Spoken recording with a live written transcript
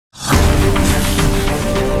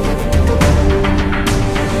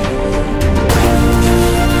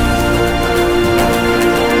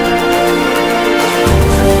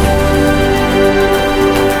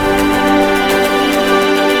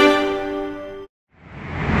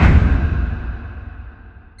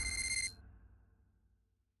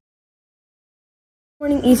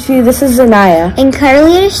Morning, Eastview. This is Zanaya. And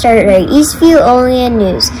Carly to start our Eastview Olean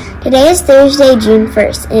News. Today is Thursday, June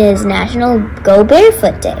 1st. It is National Go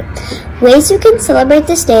Barefoot Day. Ways you can celebrate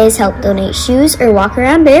this day is help donate shoes or walk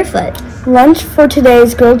around barefoot. Lunch for today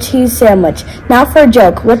is grilled cheese sandwich. Now for a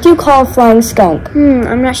joke. What do you call a flying skunk?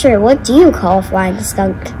 I'm not sure. What do you call a flying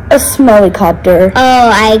skunk? A smellycopter. Oh,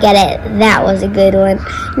 I get it. That was a good one.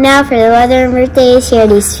 Now for the weather and birthdays here at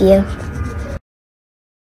Eastview.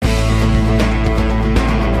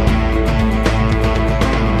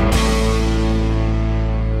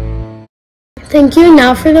 Thank you.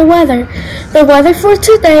 Now for the weather. The weather for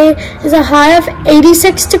today is a high of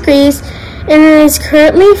 86 degrees and it is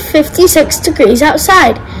currently 56 degrees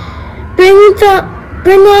outside. Bring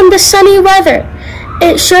on the sunny weather.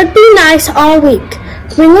 It should be nice all week.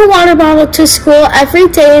 Bring a water bottle to school every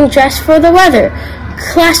day and dress for the weather.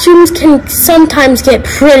 Classrooms can sometimes get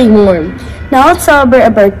pretty warm. Now let's celebrate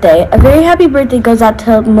a birthday. A very happy birthday goes out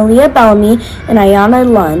to Malia Bellamy and Ayana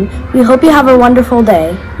Lunn. We hope you have a wonderful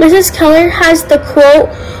day. Mrs. Keller has the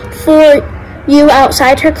quote for you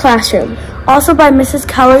outside her classroom. Also by Mrs.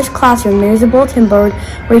 Keller's classroom, there is a bulletin board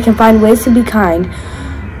where you can find ways to be kind.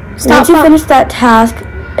 Once you finish that task,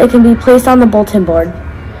 it can be placed on the bulletin board.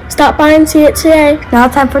 Stop by and see it today. Now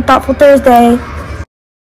it's time for Thoughtful Thursday.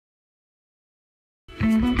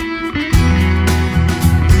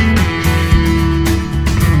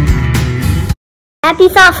 Happy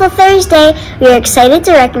Thoughtful Thursday! We are excited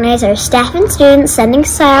to recognize our staff and students sending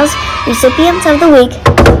styles recipients of the week.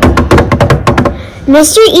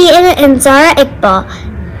 Mr. Eaton and Zara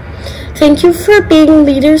Iqbal. Thank you for being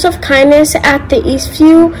leaders of kindness at the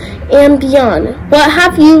Eastview and beyond. What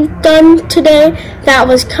have you done today that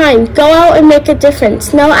was kind? Go out and make a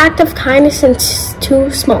difference. No act of kindness is too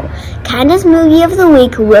small. Kindness Movie of the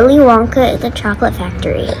Week, Willy Wonka at the Chocolate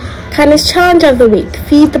Factory. Kindness Challenge of the Week,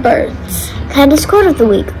 Feed the Birds. Kindness Quote of the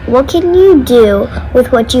Week, what can you do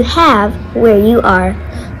with what you have where you are?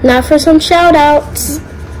 Now for some shout outs.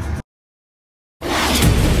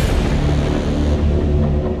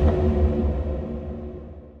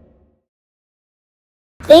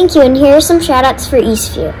 Thank you, and here are some shout-outs for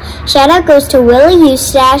Eastview. Shout-out goes to Willie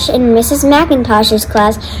Eustache and Mrs. McIntosh's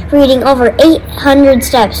class for reading over 800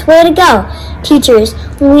 steps. Way to go! Teachers,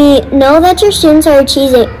 we know that your students are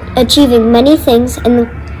achieving many things in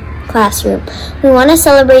the classroom. We want to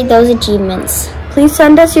celebrate those achievements. Please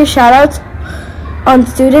send us your shout-outs on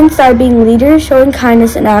students that are being leaders, showing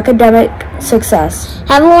kindness, and academic success.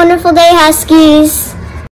 Have a wonderful day, Huskies!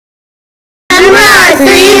 Remember our 3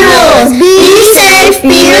 rules. Be safe,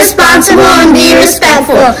 be responsible, and be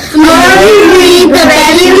respectful. The more you read, the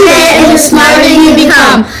better you get, and the smarter you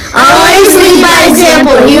become. Always lead by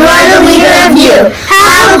example. You are the leader of you.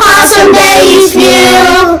 Have a awesome